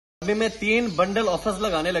ابھی میں 3 bundle offers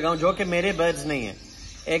لگانے لگا ہوں جو کہ میرے برڈز نہیں ہیں.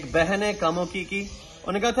 ایک بہن ہے کاموں کی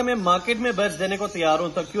انہوں نے کہا تھا میں مارکیٹ میں برڈز دینے کو تیار ہوں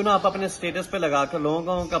تو کیوں نہ آپ اپنے سٹیٹس پہ لگا کر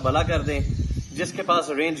لوگوں کا بھلا کر دیں. جس کے پاس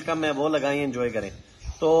رینج کم ہے وہ لگائیں, انجوائے کریں.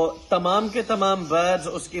 تو تمام کے تمام برڈز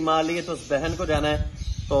اس کی مالیت اس بہن کو جانا ہے.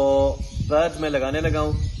 تو برڈز میں لگانے لگا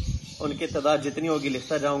ہوں, ان کی تعداد جتنی ہوگی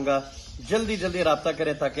لکھتا جاؤں گا. جلدی جلدی رابطہ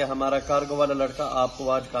کریں تاکہ ہمارا کارگو والا لڑکا آپ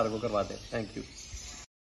کو آج کارگو کروا دے. Thank you.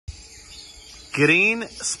 Green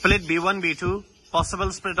split B1 B2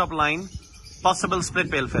 possible split up line possible split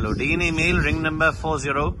pale fellow DNA male ring number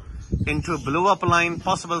 40 into blue up line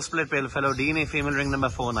possible split pale fellow DNA female ring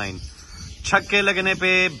number 49. چھکے لگنے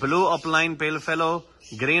پہ blue up line pale fellow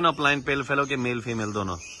green up line pale fellow کے male female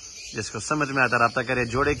دونوں. جس کو سمجھ میں آتا رابطہ کرے.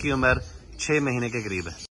 جوڑے کی عمر 6 مہینے کے قریب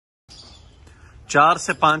ہے. 4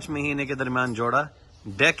 سے 5 مہینے کے درمیان جوڑا.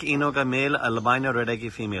 ڈیک اینو کا میل البائنو ریڈا کی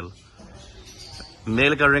فیمیل.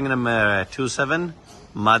 میل کا رنگ نمبر 27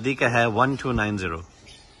 مادی کا ہے 1290.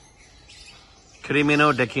 کریمینو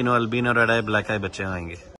ڈیکینو البینو ریڈ آئی بلیک آئی بچے آئیں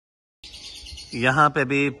گے. یہاں پہ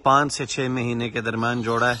بھی 5 سے 6 مہینے کے درمیان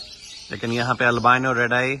جوڑا ہے, لیکن یہاں پہ البائنو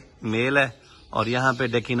ریڈ آئی میل ہے اور یہاں پہ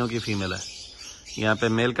ڈیکینو کی فیمیل ہے. یہاں پہ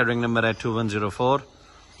میل کا رنگ نمبر ہے 2104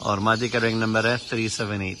 اور مادی کا رنگ نمبر ہے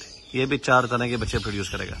 378. یہ بھی 4 طرح کے بچے پروڈیوس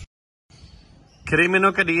کرے گا.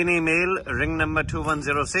 کریمینو کا ڈی این اے میل رنگ number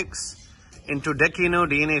 2106 into ڈیکینو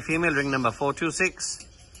D N a female رنگ نمبر 426.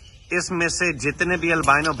 اس میں سے جتنے بھی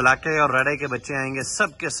البائنو بلیک آئی اور ریڈ آئی کے بچے آئیں گے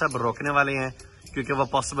سب کے سب روکنے والے ہیں کیونکہ وہ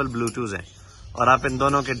پاسبل بلوٹوز ہیں. اور آپ ان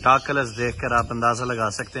دونوں کے ڈارک کلرز دیکھ کر آپ اندازہ لگا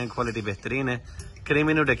سکتے ہیں کوالٹی بہترین ہے.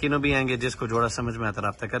 کریمینو ڈیکینو بھی آئیں گے. جس کو جوڑا سمجھ میں آتا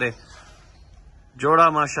رابطہ کرے. جوڑا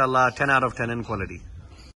ماشاءاللہ 10 out of 10 ان کوالٹی.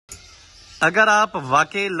 اگر آپ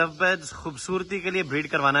واقعی لو برڈز خوبصورتی کے لیے بریڈ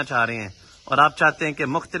کروانا چاہ رہے ہیں اور آپ چاہتے ہیں کہ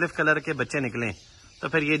مختلف کلر کے بچے نکلیں تو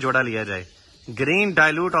پھر یہ جوڑا لیا جائے. Green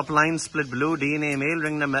dilute of line split blue D N اے میل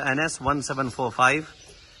رنگ نمبر NS 1745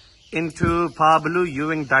 انٹو پا بلو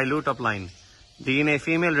یوئنگ dilute of line D N a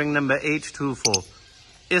female رنگ نمبر 824.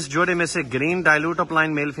 اس جوڑے میں سے green dilute of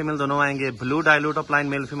line male female دونوں آئیں گے. بلو dilute of line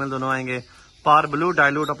male female دونوں آئیں گے. پار بلو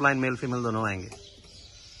dilute of line male female دونوں آئیں گے.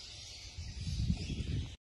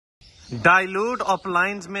 ڈائلوٹ آف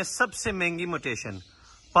لائنز میں سب سے مہنگی موٹیشن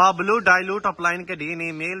پا بلو ڈائلوٹ آف لائن کے ڈی این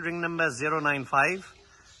اے میل رنگ نمبر 095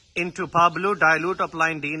 انٹو پا بلو dilute of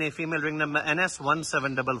line D N a female رنگ نمبر NS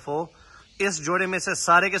 1744. اس جوڑے میں سے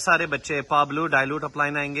سارے کے سارے بچے پا بلو ڈائلوٹ آف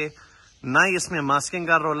لائن آئیں گے. نہ اس میں ماسکنگ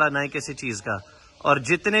کا رولا نہ ہی کسی چیز کا. اور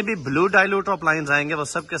جتنے بھی بلو ڈائلوٹ آف لائنز آئیں گے وہ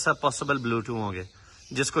سب کے سب پاسبل بلوٹو ہوں گے.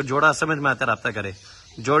 جس کو جوڑا سمجھ میں آتا رابطہ کرے.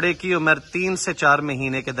 جوڑے کی عمر 3 سے 4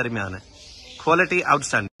 مہینے کے درمیان ہے. Quality out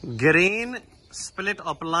standing. Green split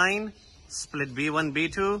of line split B1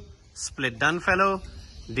 B2 split done fellow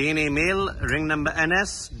D N اے میل رنگ number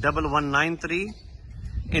NS 1193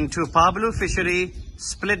 into Pablo fishery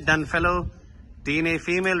split done fellow D N a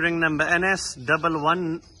female رنگ number NS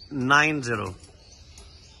 1190.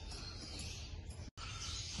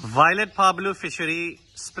 Violet Pablo fishery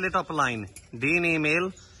split of line D N اے میل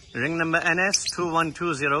رنگ number NS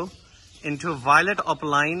 2120 into violet of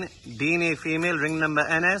line D N a female رنگ number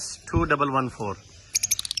NS 2114.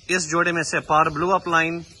 اس جوڑے میں سے پار بلو اپ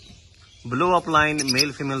line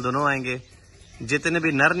male female دونوں آئیں گے. جتنے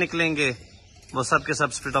بھی نر نکلیں گے وہ سب کے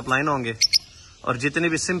سب سپلٹ اپ لائن ہوں گے اور جتنے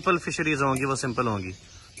بھی سمپل فشریز ہوں گی وہ سمپل ہوں گی.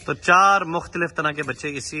 تو 4 مختلف طرح کے بچے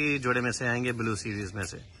اسی جوڑے میں سے آئیں گے بلو سیریز میں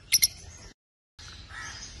سے.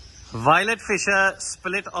 وائلٹ فشر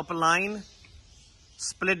سپلٹ اپ line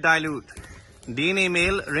split dilute D N اے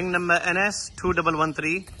میل رنگ number NS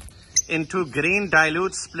 2113 into green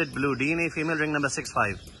dilute split blue D N a female رنگ نمبر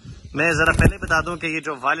 65. میں ذرا پہلے بتا دوں کہ یہ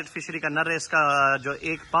جو وائلٹ فشری کا نر ہے اس کا جو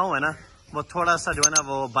ایک پاؤں ہے نا وہ تھوڑا سا جو ہے نا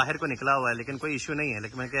وہ باہر کو نکلا ہوا ہے, لیکن کوئی ایشو نہیں ہے.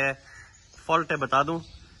 لیکن میں کہ فالٹ ہے بتا دوں.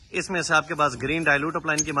 اس میں سے آپ کے پاس گرین ڈائلوٹ آف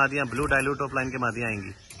لائن کی مادیاں بلو ڈائلوٹ آف لائن کی مادیاں آئیں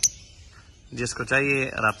گی. جس کو چاہیے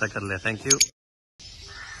رابطہ کر لیں. Thank you.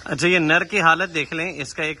 اچھا یہ نر کی حالت دیکھ لیں.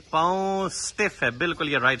 اس کا ایک پاؤں سٹیف ہے بالکل,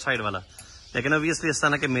 یہ رائٹ سائڈ والا. لیکن obviously اس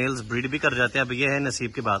طرح کے میلز بریڈ بھی کر جاتے ہیں. اب یہ ہے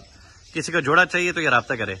نصیب کی بات. کسی کو جوڑا چاہیے تو یہ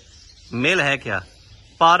رابطہ کرے. میل ہے کیا؟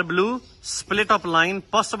 پار بلو split of line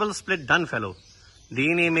possible split done fellow D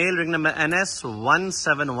N اے میل رنگ number NS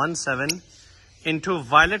 1717 into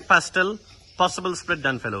violet pastel possible split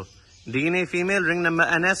done fellow D N a female رنگ نمبر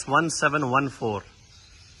NS 1714.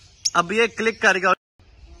 اب یہ کلک کرے گا.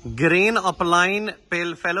 Green of line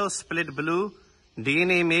پیل fellow split blue D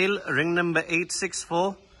N اے میل رنگ number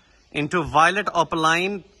 864 into violet of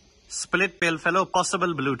line split پیل fellow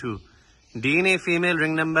possible blue 2 D N a female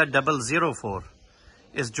رنگ number 004.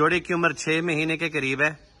 اس جوڑے کی عمر 6 مہینے کے قریب ہے.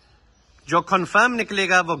 جو کنفرم نکلے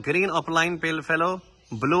گا وہ گرین اپ لائن پیل فیلو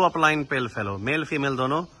بلو اپ لائن پیل فیلو میل فیمیل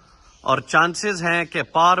دونوں اور چانسز ہیں کہ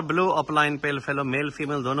پار بلو اپلائن پیل فیلو میل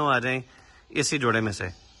فیمیل دونوں آ جائیں اسی جوڑے میں سے.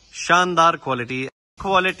 شاندار quality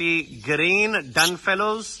green done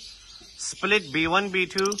fellows split B1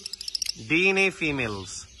 B2 DNA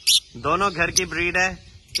females دونوں گھر کی بریڈ ہے.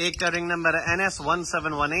 ایک کا رنگ نمبر ہے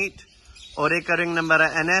NS1718 اور ایک کا رنگ نمبر ہے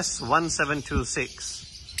NS1726.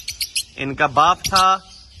 ان کا باپ تھا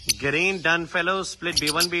green done fellow split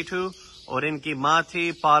B1 B2 اور ان کی ماں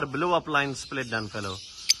تھی پار بلو اپ لائن اسپلٹ ڈن فیلو.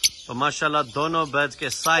 تو ماشاءاللہ دونوں برڈز کے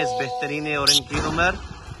سائز بہترین ہے اور ان کی عمر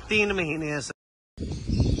 3 مہینے ہے.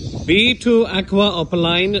 B2 aqua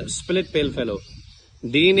opaline split pale fellow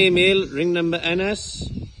DNA male ring number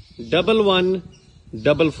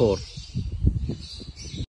NS1144.